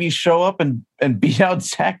maybe show up and beat out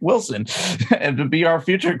Zach Wilson and to be our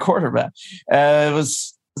future quarterback. It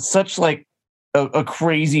was such like a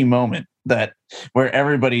crazy moment where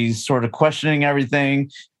everybody's sort of questioning everything,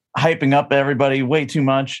 hyping up everybody way too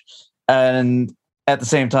much. And at the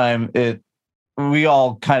same time, we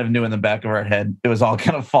all kind of knew in the back of our head, it was all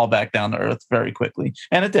going to fall back down to earth very quickly.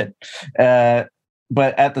 And it did.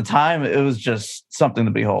 but at the time, it was just something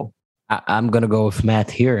to behold. I'm going to go with Matt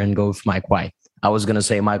here and go with Mike White. I was going to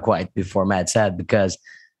say Mike White before Matt said, because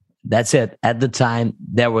that's it. At the time,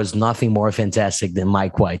 there was nothing more fantastic than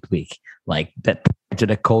Mike White week. Like that to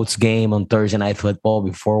the Colts game on Thursday Night Football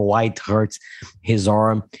before White hurts his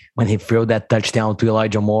arm when he threw that touchdown to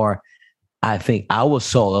Elijah Moore. I think I was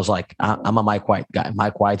sold. I was like, I'm a Mike White guy.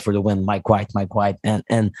 Mike White for the win. Mike White.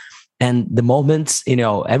 And the moments,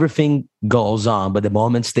 everything goes on, but the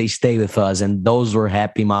moments they stay with us, and those were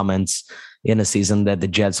happy moments in a season that the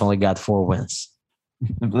Jets only got 4 wins.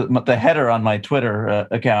 The header on my Twitter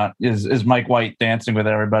account is Mike White dancing with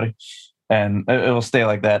everybody, and it will stay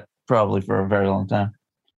like that probably for a very long time.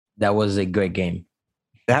 That was a great game.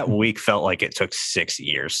 That week felt like it took 6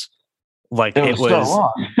 years. Like it was so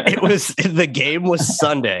long. The game was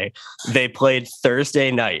Sunday. They played Thursday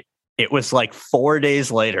night. It was like 4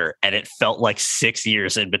 days later, and it felt like 6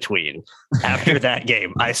 years in between after that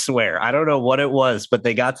game. I swear. I don't know what it was, but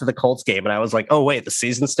they got to the Colts game, and I was like, oh, wait, the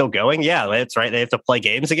season's still going? Yeah, that's right. They have to play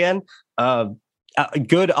games again.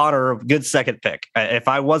 Good honor, good second pick. If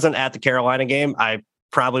I wasn't at the Carolina game, I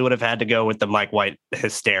probably would have had to go with the Mike White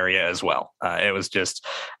hysteria as well. It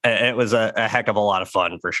was a heck of a lot of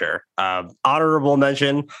fun for sure. Honorable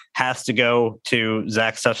mention has to go to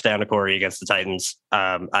Zach's touchdown to Corey against the Titans.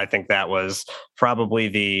 I think that was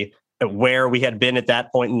probably where we had been at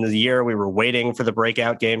that point in the year. We were waiting for the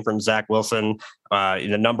breakout game from Zach Wilson,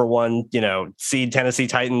 the number one, seed Tennessee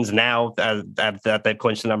Titans. Now that they've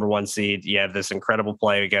clinched the number 1 seed, you have this incredible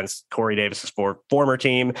play against Corey Davis's former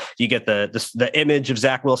team. You get the image of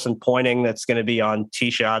Zach Wilson pointing that's going to be on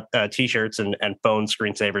t-shirts and phone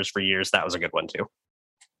screensavers for years. That was a good one too.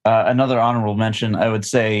 Another honorable mention, I would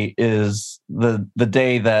say, is the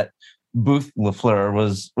day that Booth LaFleur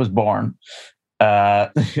was born.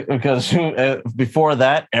 Because before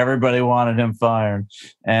that, everybody wanted him fired.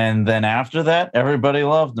 And then after that, everybody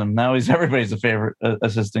loved him. Now he's everybody's favorite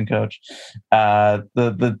assistant coach.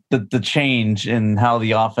 The change in how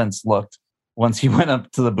the offense looked once he went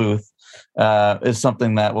up to the booth is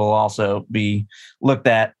something that will also be looked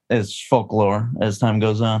at as folklore as time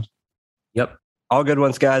goes on. Yep. All good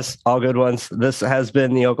ones, guys. All good ones. This has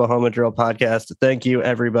been the Oklahoma Drill Podcast. Thank you,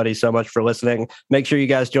 everybody, so much for listening. Make sure you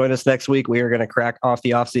guys join us next week. We are going to crack off the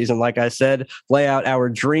offseason, like I said, lay out our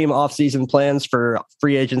dream offseason plans for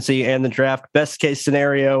free agency and the draft. Best case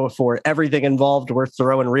scenario for everything involved. We're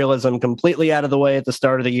throwing realism completely out of the way at the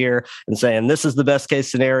start of the year and saying this is the best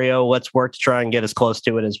case scenario. Let's work to try and get as close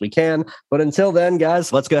to it as we can. But until then,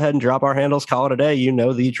 guys, let's go ahead and drop our handles. Call it a day. You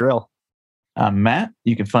know the drill. I'm Matt.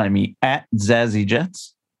 You can find me at Zazzy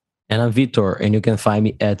Jets. And I'm Vitor, and you can find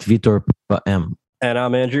me at Vitor M. And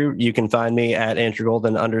I'm Andrew. You can find me at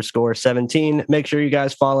AndrewGolden_17. Make sure you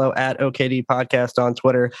guys follow at OKD Podcast on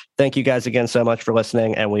Twitter. Thank you guys again so much for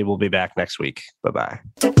listening, and we will be back next week.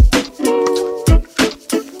 Bye-bye.